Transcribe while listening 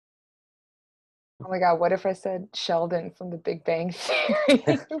Oh my God, what if I said Sheldon from the Big Bang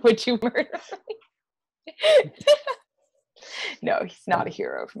Theory? Would you murder me? No, he's not a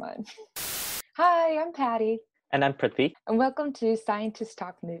hero of mine. Hi, I'm Patty, And I'm Pratik. and welcome to Scientists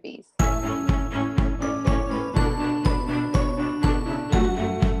Talk Movies.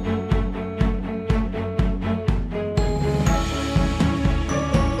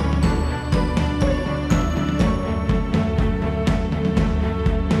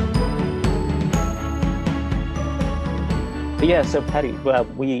 But yeah, so Patty, well,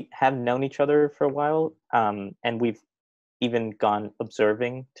 we have known each other for a while, and we've even gone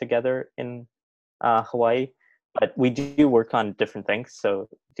observing together in Hawaii, but we do work on different things. So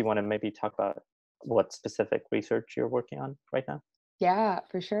do you want to maybe talk about what specific research you're working on right now? Yeah,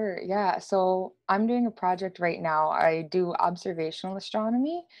 for sure. Yeah, so I'm doing a project right now. I do observational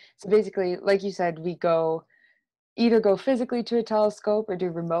astronomy. So basically, like you said, we either go physically to a telescope or do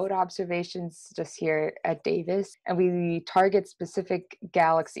remote observations just here at Davis. And we target specific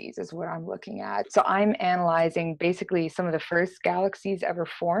galaxies, is what I'm looking at. So I'm analyzing basically some of the first galaxies ever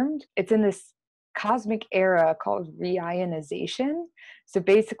formed. It's in this cosmic era called reionization. So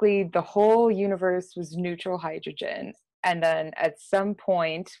basically, the whole universe was neutral hydrogen. And then at some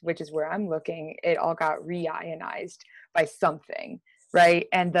point, which is where I'm looking, it all got reionized by something, right?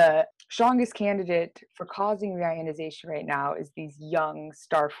 And the strongest candidate for causing reionization right now is these young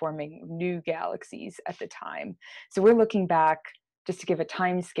star forming new galaxies at the time. So we're looking back, just to give a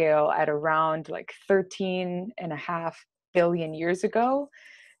time scale, at around like 13.5 billion years ago,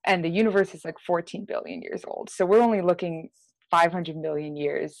 and the universe is like 14 billion years old. So we're only looking 500 million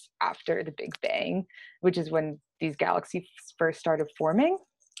years after the Big Bang, which is when these galaxies first started forming.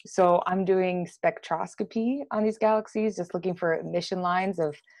 So I'm doing spectroscopy on these galaxies, just looking for emission lines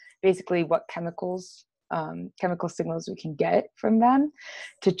of basically what chemical signals we can get from them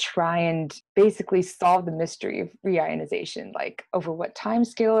to try and basically solve the mystery of reionization, like over what time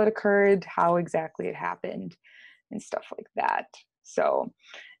scale it occurred, how exactly it happened, and stuff like that. So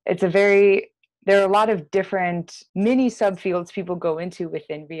it's there are a lot of different mini subfields people go into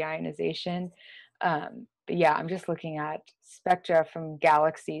within reionization. But yeah, I'm just looking at spectra from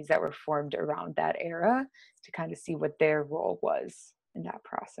galaxies that were formed around that era to kind of see what their role was in that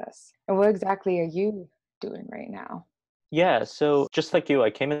process. And what exactly are you doing right now? Yeah, so just like you,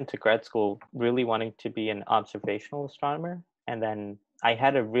 I came into grad school really wanting to be an observational astronomer. And then I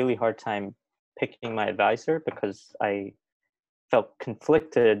had a really hard time picking my advisor because I felt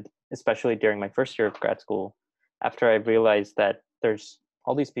conflicted, especially during my first year of grad school, after I realized that there's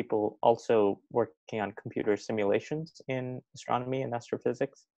all these people also working on computer simulations in astronomy and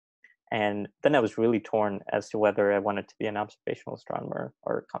astrophysics. And then I was really torn as to whether I wanted to be an observational astronomer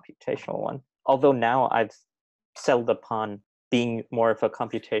or a computational one. Although now I've settled upon being more of a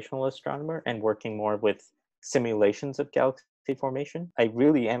computational astronomer and working more with simulations of galaxy formation, I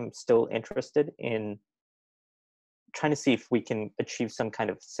really am still interested in trying to see if we can achieve some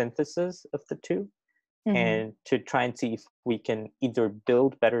kind of synthesis of the two Mm-hmm. and to try and see if we can either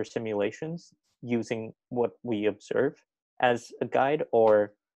build better simulations using what we observe as a guide,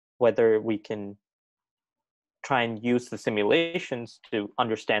 or whether we can try and use the simulations to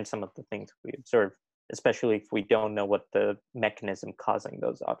understand some of the things we observe, especially if we don't know what the mechanism causing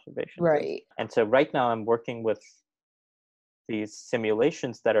those observations is. Right. And so right now I'm working with these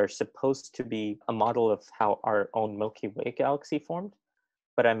simulations that are supposed to be a model of how our own Milky Way galaxy formed.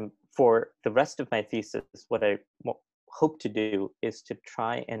 But for the rest of my thesis, what I hope to do is to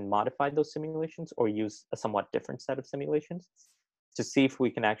try and modify those simulations or use a somewhat different set of simulations to see if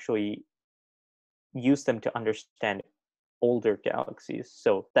we can actually use them to understand older galaxies.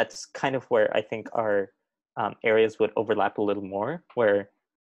 So that's kind of where I think our areas would overlap a little more, where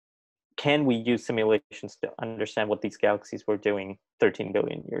can we use simulations to understand what these galaxies were doing 13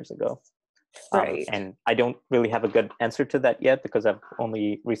 billion years ago? Right. And I don't really have a good answer to that yet because I've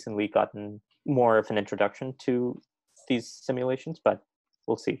only recently gotten more of an introduction to these simulations, but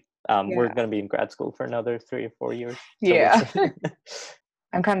we'll see. We're Yeah. going to be in grad school for another 3 or 4 years, so we'll Yeah. see.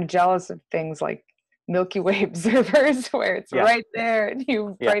 I'm kind of jealous of things like Milky Way observers where it's Yeah, right there and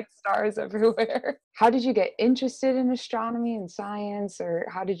you yeah. bright stars everywhere. How did you get interested in astronomy and science, or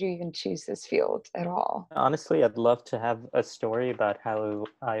how did you even choose this field at all? Honestly, I'd love to have a story about how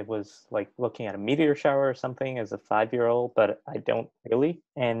I was like looking at a meteor shower or something as a 5-year-old, but I don't really.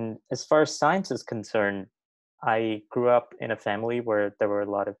 And as far as science is concerned, I grew up in a family where there were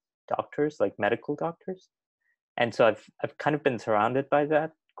a lot of doctors, like medical doctors. And so I've kind of been surrounded by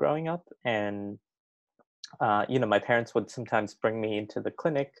that growing up. And my parents would sometimes bring me into the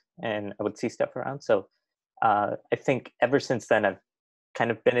clinic and I would see stuff around. So I think ever since then, I've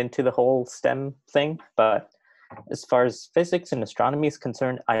kind of been into the whole STEM thing. But as far as physics and astronomy is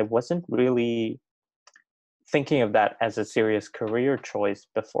concerned, I wasn't really thinking of that as a serious career choice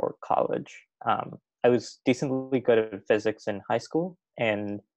before college. I was decently good at physics in high school,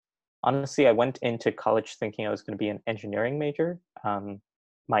 and honestly, I went into college thinking I was going to be an engineering major.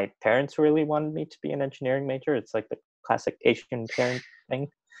 My parents really wanted me to be an engineering major. It's like the classic Asian parent thing.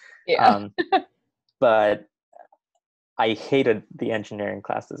 Yeah. Um, but I hated the engineering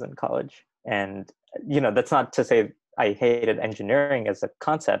classes in college. And, that's not to say I hated engineering as a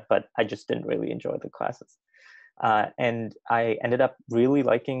concept, but I just didn't really enjoy the classes. And I ended up really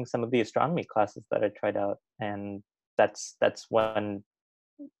liking some of the astronomy classes that I tried out. And that's when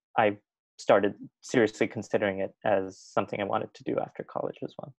I started seriously considering it as something I wanted to do after college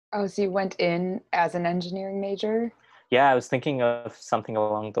as well. Oh, so you went in as an engineering major? Yeah, I was thinking of something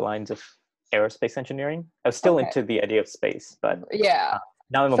along the lines of aerospace engineering. I was still Okay. into the idea of space, but Yeah.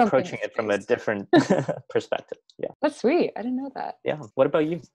 now I'm Something approaching with it from a space. different perspective. Yeah. That's sweet. I didn't know that. Yeah. What about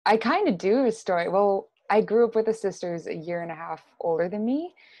you? I kind of do a story. Well, I grew up with a sister who's a year and a half older than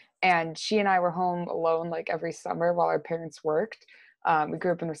me, and she and I were home alone like every summer while our parents worked. We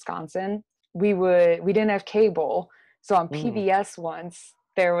grew up in Wisconsin. We didn't have cable, so on Mm. PBS once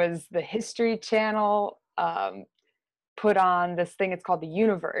there was the History Channel. Put on this thing. It's called The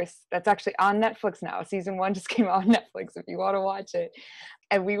Universe. That's actually on Netflix now. Season 1 just came out on Netflix if you want to watch it.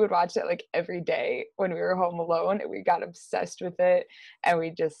 And we would watch it like every day when we were home alone, and we got obsessed with it. And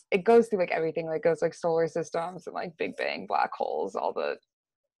it goes through like everything, like goes like solar systems and like Big Bang, black holes, all the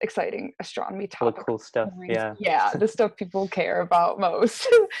exciting astronomy All the topics. cool stuff. Yeah. Yeah, the stuff people care about most.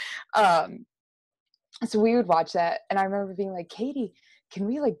 um, so we would watch that, and I remember being like, Katie, can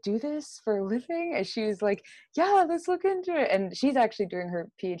we like do this for a living? And she was like, yeah, let's look into it. And she's actually doing her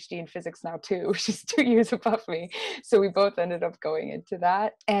PhD in physics now too. She's 2 years above me, so we both ended up going into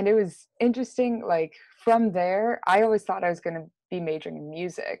that, and it was interesting. Like from there, I always thought I was going to be majoring in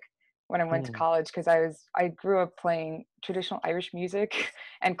music when I went to Mm. college, because I grew up playing traditional Irish music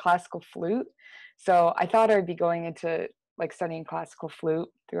and classical flute. So I thought I'd be going into like studying classical flute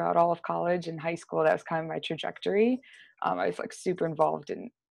throughout all of college and high school. That was kind of my trajectory. I was like super involved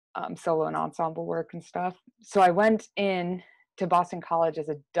in solo and ensemble work and stuff. So I went in to Boston College as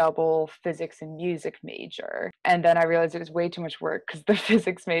a double physics and music major. And then I realized it was way too much work because the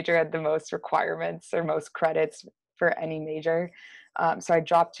physics major had the most requirements or most credits for any major. So I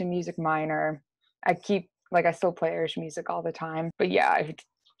dropped to music minor. I still play Irish music all the time. But yeah, I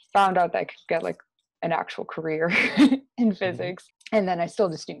found out that I could get like an actual career in Hmm. physics. And then I still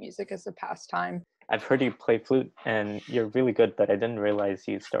just do music as a pastime. I've heard you play flute and you're really good, but I didn't realize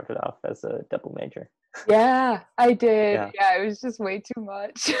you started off as a double major. Yeah, I did. Yeah. Yeah, it was just way too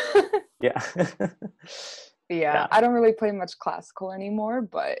much. Yeah. Yeah, Yeah. I don't really play much classical anymore,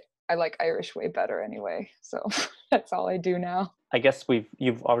 but I like Irish way better anyway. So that's all I do now. I guess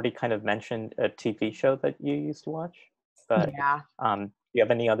you've already kind of mentioned a TV show that you used to watch, but Yeah. do you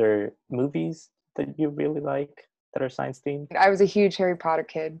have any other movies that you really like that are science themed? I was a huge Harry Potter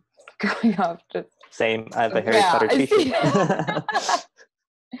kid growing up. Same, I have a Harry Yeah, Potter I t-shirt. see.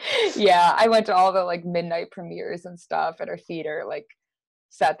 Yeah, I went to all the like midnight premieres and stuff at our theater, like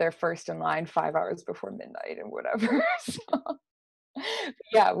sat there first in line 5 hours before midnight and whatever. So,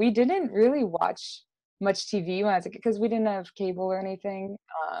 yeah, we didn't really watch much TV when I was a kid because we didn't have cable or anything.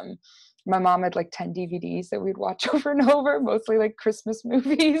 Um, my mom had like 10 DVDs that we'd watch over and over, mostly like Christmas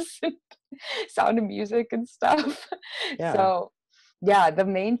movies, and Sound of Music and stuff. Yeah. So, yeah, the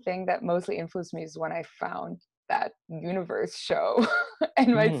main thing that mostly influenced me is when I found that Universe show,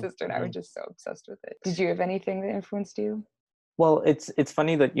 and my sister and I were Mm-hmm. just so obsessed with it. Did you have anything that influenced you? Well, it's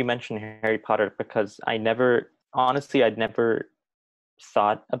funny that you mentioned Harry Potter because I'd never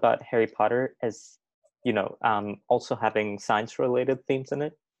thought about Harry Potter as, also having science related themes in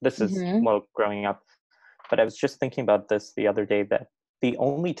it. This is Hmm. while growing up, but I was just thinking about this the other day that the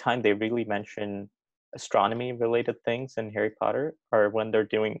only time they really mention astronomy related things in Harry Potter are when they're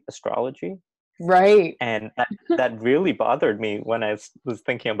doing astrology. Right. And that really bothered me when was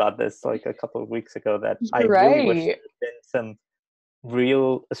thinking about this like a couple of weeks ago, that I You're really wish right. there had been some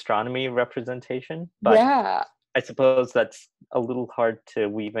real astronomy representation, but Yeah. I suppose that's a little hard to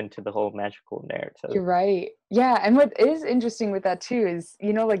weave into the whole magical narrative. You're right. Yeah, and what is interesting with that too is,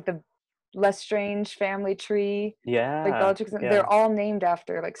 like the Lestrange family tree, like Yeah, Bellatrix, yeah. they're all named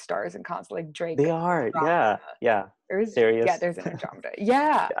after like stars and constellations, like They Draco, are, yeah, Andromeda. yeah. Yeah, Serious. there's an Andromeda.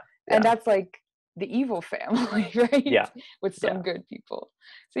 Yeah, Yeah, and yeah, that's like the evil family, right? yeah, With some yeah, good people.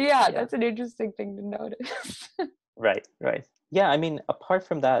 So yeah, yeah. that's an interesting thing to notice. Right, right. Yeah, I mean, apart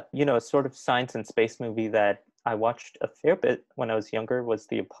from that, a sort of science and space movie that I watched a fair bit when I was younger was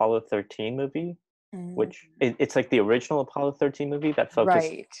the Apollo 13 movie, Mm, which it's like the original Apollo 13 movie that focused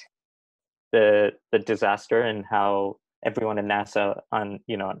right. the disaster and how everyone in NASA on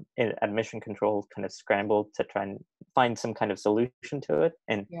at mission control kind of scrambled to try and find some kind of solution to it.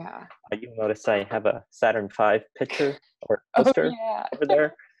 And Yeah. you'll notice I have a Saturn V picture or Oh poster yeah. over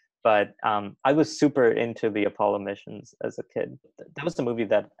there. But I was super into the Apollo missions as a kid. That was a movie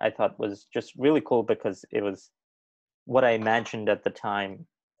that I thought was just really cool because it was what I imagined at the time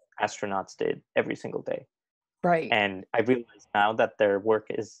astronauts did every single day. Right. And I realize now that their work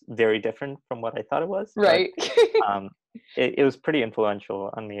is very different from what I thought it was. But Right. um, it was pretty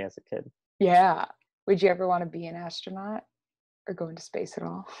influential on me as a kid. Yeah. Would you ever want to be an astronaut or go into space at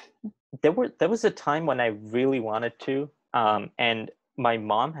all? There was a time when I really wanted to, and my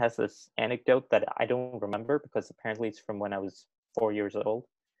mom has this anecdote that I don't remember because apparently it's from when I was 4 years old,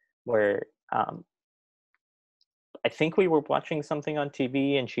 where I think we were watching something on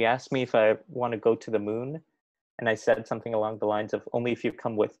TV and she asked me if I want to go to the moon, and I said something along the lines of "only if you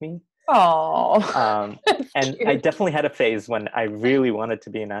come with me." Oh, Um, that's and I cute. definitely had a phase when I really wanted to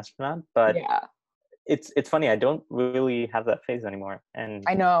be an astronaut, but Yeah, it's funny, I don't really have that phase anymore, and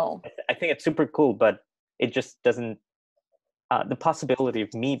I know. I think it's super cool, but it just doesn't. The possibility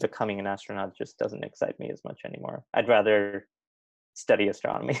of me becoming an astronaut just doesn't excite me as much anymore. I'd rather study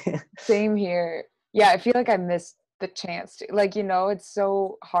astronomy. Same here. Yeah, I feel like I missed the chance to, like, it's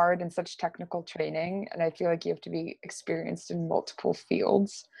so hard and such technical training, and I feel like you have to be experienced in multiple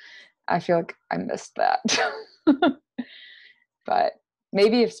fields. I feel like I missed that. But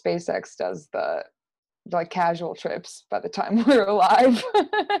maybe if SpaceX does the like casual trips by the time we're alive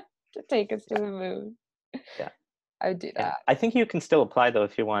to take us to the moon, Yeah, I would do yeah. that. I think you can still apply though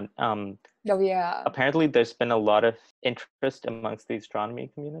if you want. Oh yeah. Apparently, there's been a lot of interest amongst the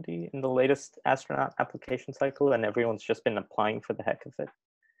astronomy community in the latest astronaut application cycle, and everyone's just been applying for the heck of it.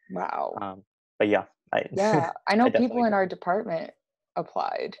 Wow. Um, but yeah, I Yeah, I know I people definitely in our don't. department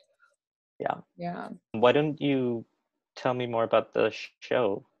applied. Yeah. Yeah. Why don't you tell me more about the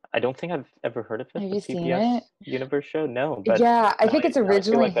show? I don't think I've ever heard of it, Have the you seen it? PBS Universe show. No, but Yeah, I think it's now I feel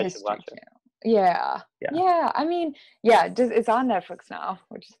originally like I should History watch it. Channel. Yeah. Yeah. Yeah, I mean, yeah, just it's on Netflix now,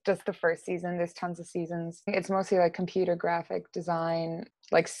 which is just the first season. There's tons of seasons. It's mostly like computer graphic design,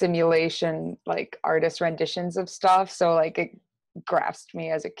 like simulation, like artist renditions of stuff. So like it grasped me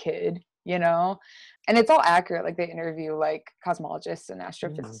as a kid, you know? And it's all accurate. Like they interview like cosmologists and Mm.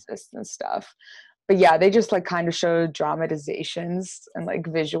 astrophysicists and stuff. But yeah, they just like kind of show dramatizations and like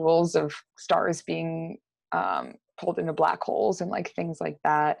visuals of stars being pulled into black holes and like things like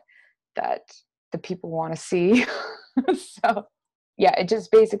that the people want to see. So yeah, it just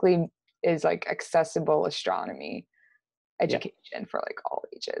basically is like accessible astronomy Yeah. education for like all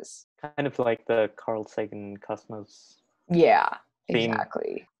ages. Kind of like the Carl Sagan Cosmos Yeah, theme.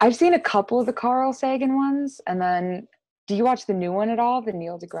 exactly. I've seen a couple of the Carl Sagan ones, and then do you watch the new one at all, the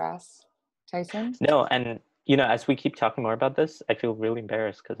Neil deGrasse Tyson? No, and as we keep talking more about this, I feel really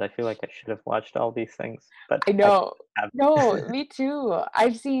embarrassed because I feel like I should have watched all these things, but I I know. No, haven't. me too.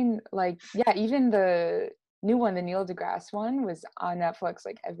 I've seen like yeah, even the new one, the Neil deGrasse one was on Netflix,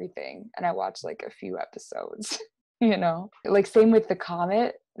 like everything, and I watched like a few episodes, you know. Like same with the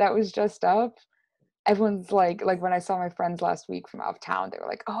comet that was just up. Everyone's like when I saw my friends last week from out of town, they were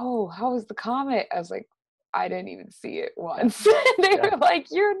like, "Oh, how was the comet?" I was like, "I didn't even see it Yeah, once." They yeah, were like,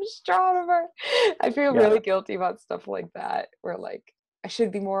 "You're an astronomer." I feel yeah, really guilty about stuff like that, where like I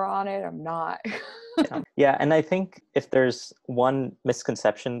should be more on it. I'm not. yeah, yeah. And I think if there's one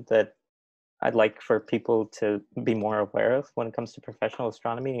misconception that I'd like for people to be more aware of when it comes to professional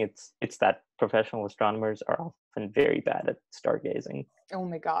astronomy, it's that professional astronomers are often very bad at stargazing, Oh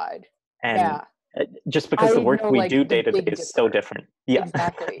my God. and Yeah. just because the I work know we like do the day to day Big is so Dipper. different. Yeah,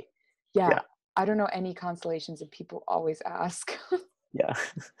 Exactly. Yeah. yeah, I don't know any constellations that people always ask. yeah.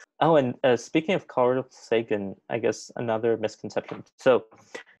 Oh, and speaking of Carl Sagan, I guess another misconception. So,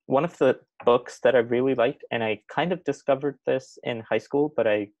 one of the books that I really liked, and I kind of discovered this in high school, but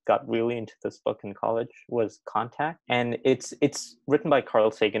I got really into this book in college, was Contact. And it's written by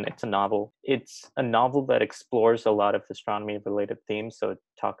Carl Sagan. It's a novel. It's a novel that explores a lot of astronomy related themes. So it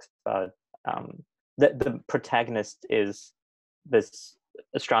talks about um, the protagonist is this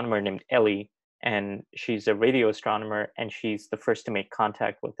astronomer named Ellie, and she's a radio astronomer, and she's the first to make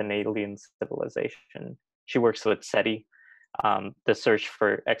contact with an alien civilization. She works with SETI, the search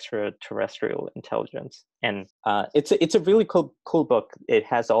for extraterrestrial intelligence, and it's a really cool book. It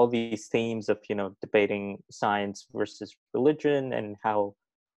has all these themes of debating science versus religion and how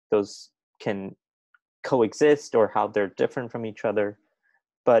those can coexist or how they're different from each other.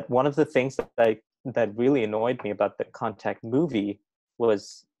 But one of the things that I that really annoyed me about the Contact movie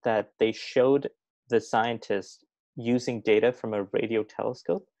was that they showed the scientist using data from a radio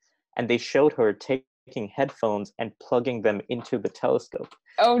telescope, and they showed her taking headphones and plugging them into the telescope.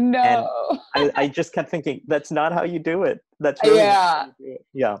 Oh And no. I just kept thinking, that's not how you do it. That's really not how Yeah, you do it.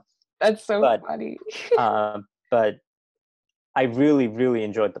 Yeah. that's so But funny. but I really, really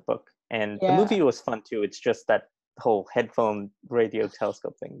enjoyed the book. And the Yeah, movie was fun too. It's just that whole headphone radio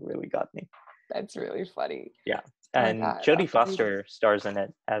telescope thing really got me. that's really funny. Yeah. Oh my And God, I'll Jodie have to read it. Foster stars in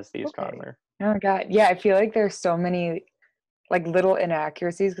it as the Okay. astronomer. Oh my God. Yeah, I feel like there's so many like little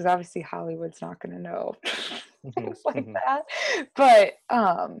inaccuracies because obviously Hollywood's not going to know Hmm. things like Hmm. that. But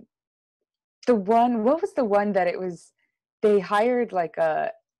the one, what was the one that it was, they hired like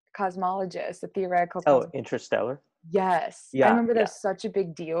a cosmologist, a theoretical Oh, cosmologist. Interstellar. Yes. I Yeah, remember that yeah, was such a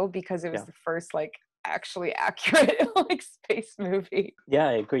big deal because it was yeah. the first like actually accurate like space movie. Yeah,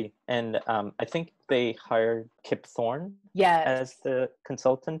 I agree. And I think they hired Kip Thorne Yes, as the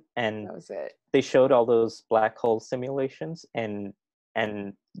consultant, and that was it. they showed all those black hole simulations, and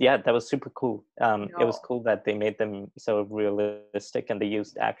yeah, that was super cool. I It was know. cool that they made them so realistic, and they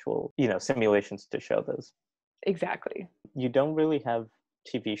used actual, simulations to show those. Exactly. You don't really have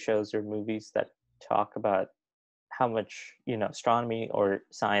TV shows or movies that talk about how much, astronomy or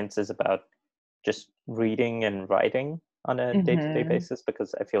science is about just reading and writing on a day-to-day Hmm. basis,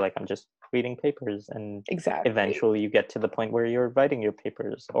 because I feel like I'm just reading papers, and Exactly. eventually you get to the point where you're writing your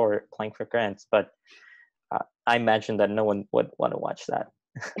papers or applying for grants. But I imagine that no one would want to watch that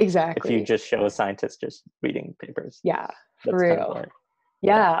if you Exactly. just show a scientist just reading papers. Yeah, for That's kind of real. boring.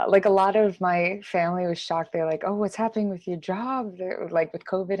 Yeah. Yeah, like a lot of my family was shocked. They're like, "Oh, what's happening with your job?" They're like with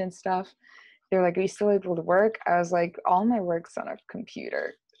COVID and stuff. They're like, "Are you still able to work?" I was like, "All my work's on a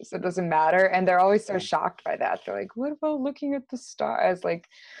computer, so it doesn't matter." And they're always so Yeah. shocked by that. They're like, "What about looking at the stars?" Like,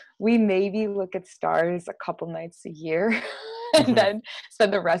 we maybe look at stars a couple nights a year, and Hmm. then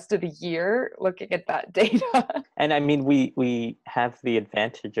spend the rest of the year looking at that data. And I mean, we have the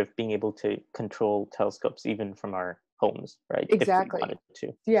advantage of being able to control telescopes even from our homes, right? If we Exactly. wanted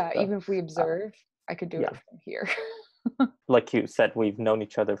to. Yeah, So, even if we uh, observe, I could do it yeah. from here. Like you said, we've known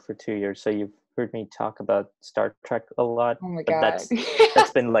each other for 2 years, so you've heard me talk about Star Trek a lot. Oh my But God.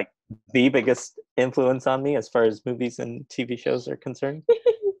 that's been like the biggest influence on me as far as movies and TV shows are concerned.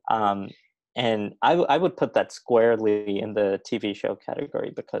 Um, and I would put that squarely in the TV show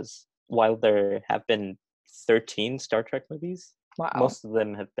category, because while there have been 13 Star Trek movies, Wow. most of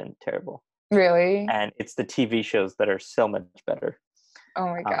them have been terrible, Really? and it's the TV shows that are so much better. Oh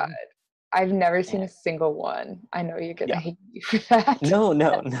my God. Um, I've never seen and a single one. I know you're gonna yeah, hate me for that. no,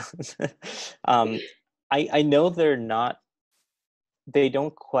 no, no. um, I know they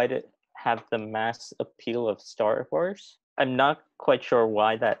don't quite have the mass appeal of Star Wars. I'm not quite sure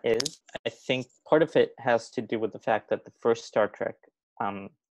why that is. I think part of it has to do with the fact that the first Star Trek um,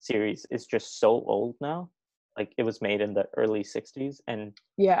 series is just so old now. Like, it was made in the early 60s, and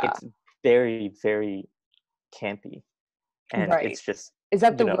Yeah, it's very, very campy. And right. it's just, Is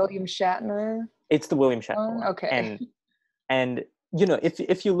that you the know, William Shatner it's the William Shatner one? one. Okay. And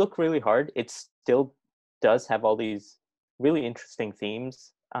if you look really hard, it still does have all these really interesting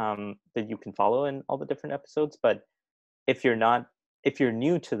themes that you can follow in all the different episodes. But if you're not if you're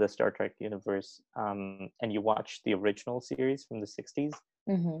new to the Star Trek universe, and you watch the original series from the 60s,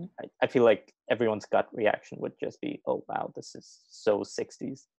 Hmm. I feel like everyone's gut reaction would just be, oh wow, this is so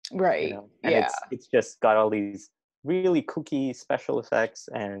 60s, Right. and Yeah. it's just got all these really kooky special effects.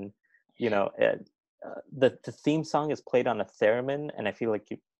 And you know uh, the theme song is played on a theremin, and I feel like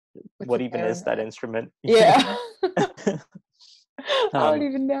What's what a even is that theremin? instrument? Yeah. I don't um,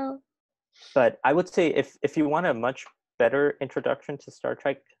 even know. but I would say, if you want a much better introduction to Star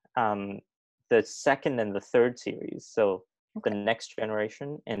Trek, um, the second and the third series, so the Okay. Next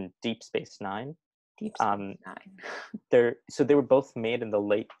Generation and Deep Space Nine, Deep Space um, Nine. they were both made in the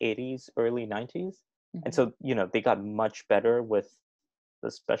late 80s, early 90s. And Hmm. so, they got much better with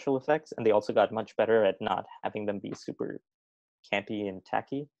the special effects, and they also got much better at not having them be super campy and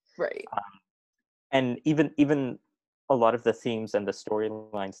tacky. Right. And even a lot of the themes and the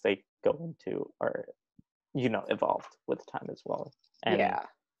storylines they go into are, evolved with time as well. And Yeah.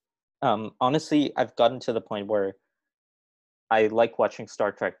 honestly, I've gotten to the point where I like watching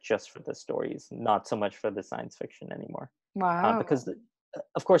Star Trek just for the stories, not so much for the science fiction anymore. Because, Wow.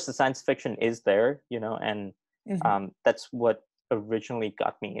 of course, the science fiction is there, and Hmm. that's what originally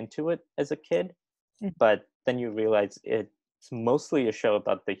got me into it as a kid. But then you realize it's mostly a show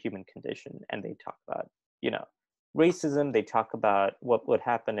about the human condition, and they talk about, you know, racism. They talk about what would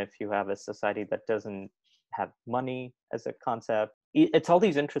happen if you have a society that doesn't have money as a concept. it's all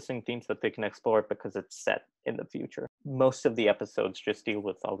these interesting themes that they can explore because it's set in the future. Most of the episodes just deal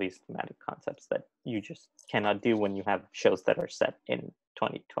with all these thematic concepts that you just cannot do when you have shows that are set in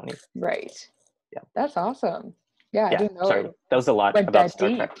 2020. Right. Yeah. That's awesome. Yeah, I Yeah, didn't know sorry. it That was a lot went about that Star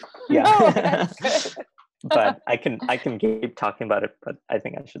deep. Trek. No, Yeah. that's good. But I can keep talking about it, but I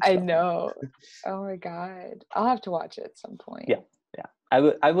think I should I stop now. know. Oh my God. I'll have to watch it at some point. Yeah. Yeah.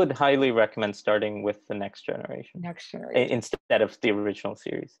 I would highly recommend starting with the Next Generation Next Generation. instead of the original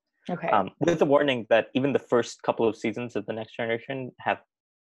series. Okay. With the warning that even the first couple of seasons of the Next Generation have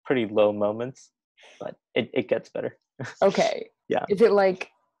pretty low moments, but it gets better. Okay. Yeah. Is it like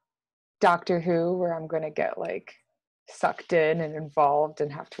Doctor Who, where I'm gonna get like sucked in and involved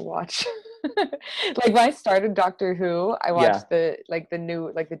and have to watch? Like when I started Doctor Who, I Yeah. watched the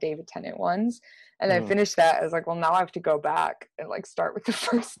new the David Tennant ones, and I Mhm. finished that. I was like, well, now I have to go back and like start with the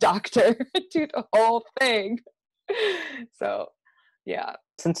first Doctor, do the whole thing. So, yeah.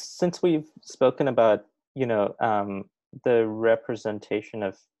 Since we've spoken about, the representation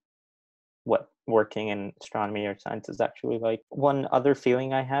of what working in astronomy or science is actually like, one other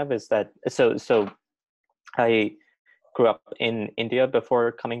feeling I have is that so I grew up in India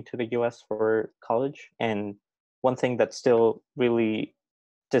before coming to the US for college, and one thing that still really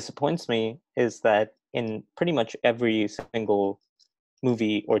disappoints me is that in pretty much every single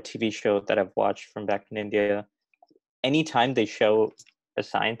movie or TV show that I've watched from back in India, anytime they show a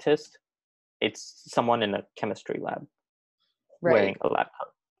scientist, it's someone in a chemistry lab Right. wearing a lab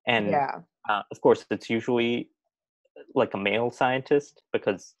coat. And Yeah. of course, it's usually like a male scientist,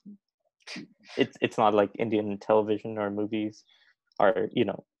 because it's not like Indian television or movies are,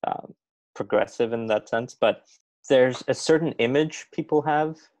 progressive in that sense. But there's a certain image people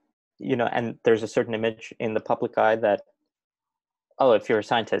have, and there's a certain image in the public eye that, oh, if you're a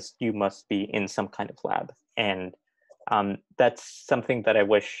scientist, you must be in some kind of lab. And that's something that I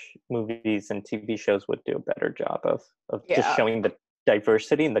wish movies and TV shows would do a better job of just Yeah. showing the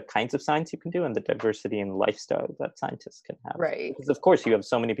diversity in the kinds of science you can do and the diversity in lifestyle that scientists can have. Right. Because of course you have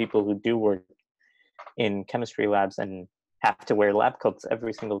so many people who do work in chemistry labs and have to wear lab coats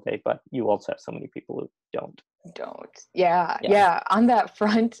every single day, but you also have so many people who don't. Don't. Yeah. Yeah. Yeah. On that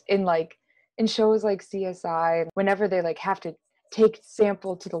front, in shows like CSI, whenever they like have to take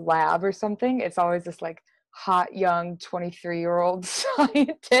sample to the lab or something, it's always this like hot young 23-year-old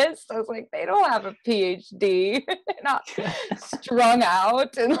scientist. I was like, they don't have a PhD. They're not strung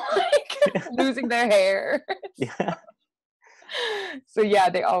out and like losing their hair. Yeah. So yeah,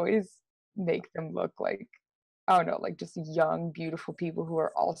 they always make them look like, I don't know, like just young, beautiful people who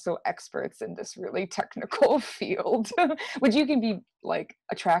are also experts in this really technical field, which you can be like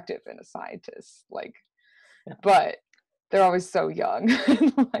attractive in a scientist, like, Yeah. but they're always so young,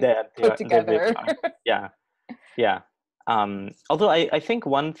 and, like put They're really together. fun. Yeah. Yeah. Although I think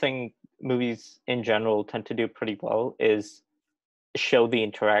one thing movies in general tend to do pretty well is show the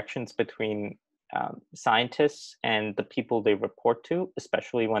interactions between scientists and the people they report to,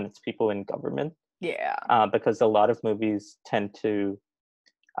 especially when it's people in government. Yeah. Because a lot of movies tend to,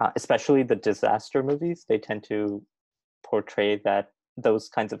 especially the disaster movies, they tend to portray those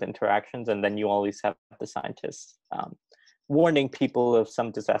kinds of interactions, and then you always have the scientists warning people of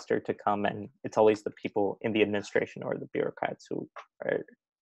some disaster to come, and it's always the people in the administration or the bureaucrats who are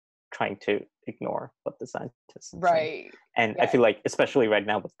trying to ignore what the scientists are saying. Right. And I Yeah. feel like, especially right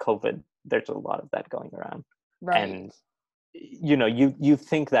now with COVID, there's a lot of that going around. Right. And you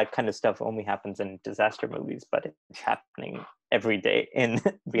think that kind of stuff only happens in disaster movies, but it's happening every day in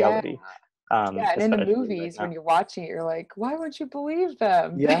Yeah. reality. Yeah. And in the Especially right movies, when now. you're watching it, you're like, why would you believe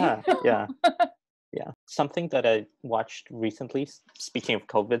them? Yeah, yeah, yeah. Something that I watched recently, speaking of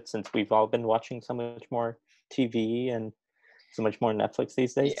COVID, since we've all been watching so much more TV and so much more Netflix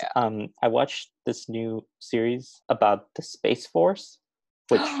these days, Yeah. I watched this new series about the Space Force,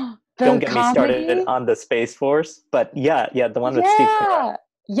 which don't The get me started comedy? on the Space Force, but yeah, the one with Steve Carell.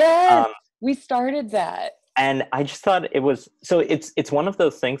 Yeah. Yes. Um, We started that. and I just thought it was so. It's one of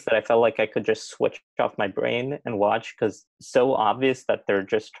those things that I felt like I could just switch off my brain and watch, because so obvious that they're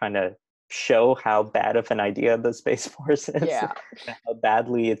just trying to show how bad of an idea the Space Force is, Yeah. and how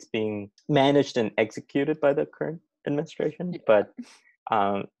badly it's being managed and executed by the current administration. Yeah.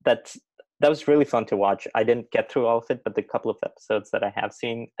 But that was really fun to watch. I didn't get through all of it, but the couple of episodes that I have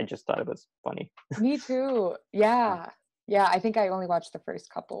seen, I just thought it was funny. Me too. Yeah. Yeah. I think I only watched the first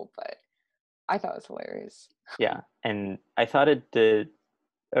couple, but I thought it was hilarious. Yeah, and I thought it did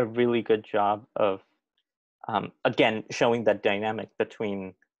a really good job of, again, showing that dynamic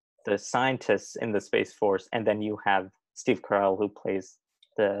between the scientists in the Space Force, and then you have Steve Carell, who plays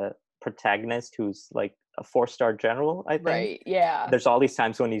the protagonist, who's like a 4-star general, I think. Right. Yeah. There's all these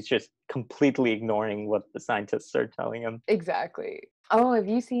times when he's just completely ignoring what the scientists are telling him. Exactly. Oh, have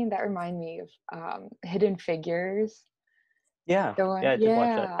you seen that? Remind me of Hidden Figures. Yeah, The one, yeah, I did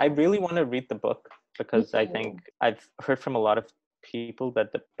watch that. I yeah. really want to read the book Me because I think too. I've heard from a lot of people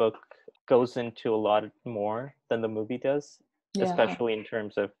that the book goes into a lot more than the movie does, Yeah. especially in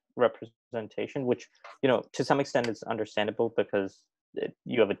terms of representation, which, to some extent is understandable because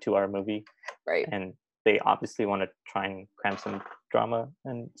you have a 2-hour movie Right. and they obviously want to try and cram some drama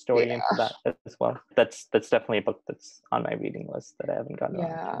and story into Yeah. that as well. That's definitely a book that's on my reading list that I haven't gotten around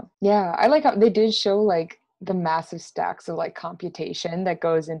to. Yeah. Yeah. I like how they did show like the massive stacks of like computation that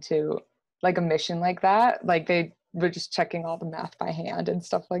goes into like a mission like that. Like they were just checking all the math by hand and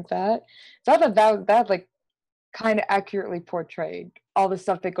stuff like that. So I thought that like kind of accurately portrayed all the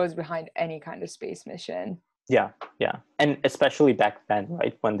stuff that goes behind any kind of space mission. Yeah, yeah. And especially back then,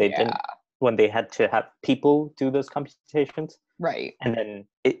 right? Yeah. When they had to have people do those computations. Right. And then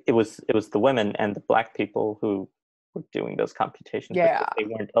it was the women and the black people who were doing those computations because Yeah. they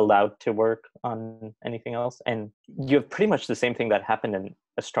weren't allowed to work on anything else. And you have pretty much the same thing that happened in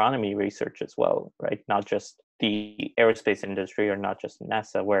astronomy research as well, right? Not just the aerospace industry or not just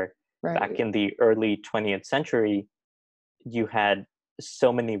NASA, where back Right. in the early 20th century, you had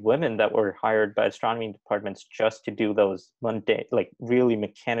so many women that were hired by astronomy departments just to do those mundane, like really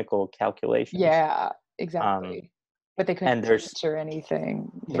mechanical calculations. Yeah, Um, exactly. But they couldn't and there's teach or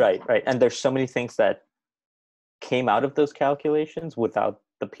anything. Yeah. right, and there's so many things that came out of those calculations without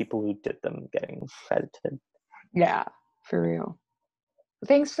the people who did them getting credited. Yeah, for real.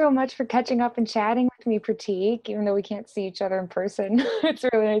 Thanks so much for catching up and chatting with me, Pratik, even though we can't see each other in person. It's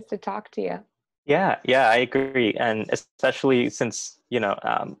really nice to talk to you. Yeah, yeah, I agree, and especially since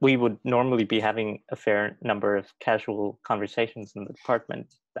we would normally be having a fair number of casual conversations in the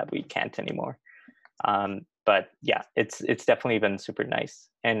department that we can't anymore. But yeah, it's definitely been super nice.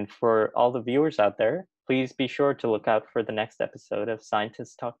 And for all the viewers out there, please be sure to look out for the next episode of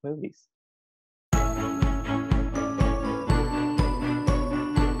Scientists Talk Movies.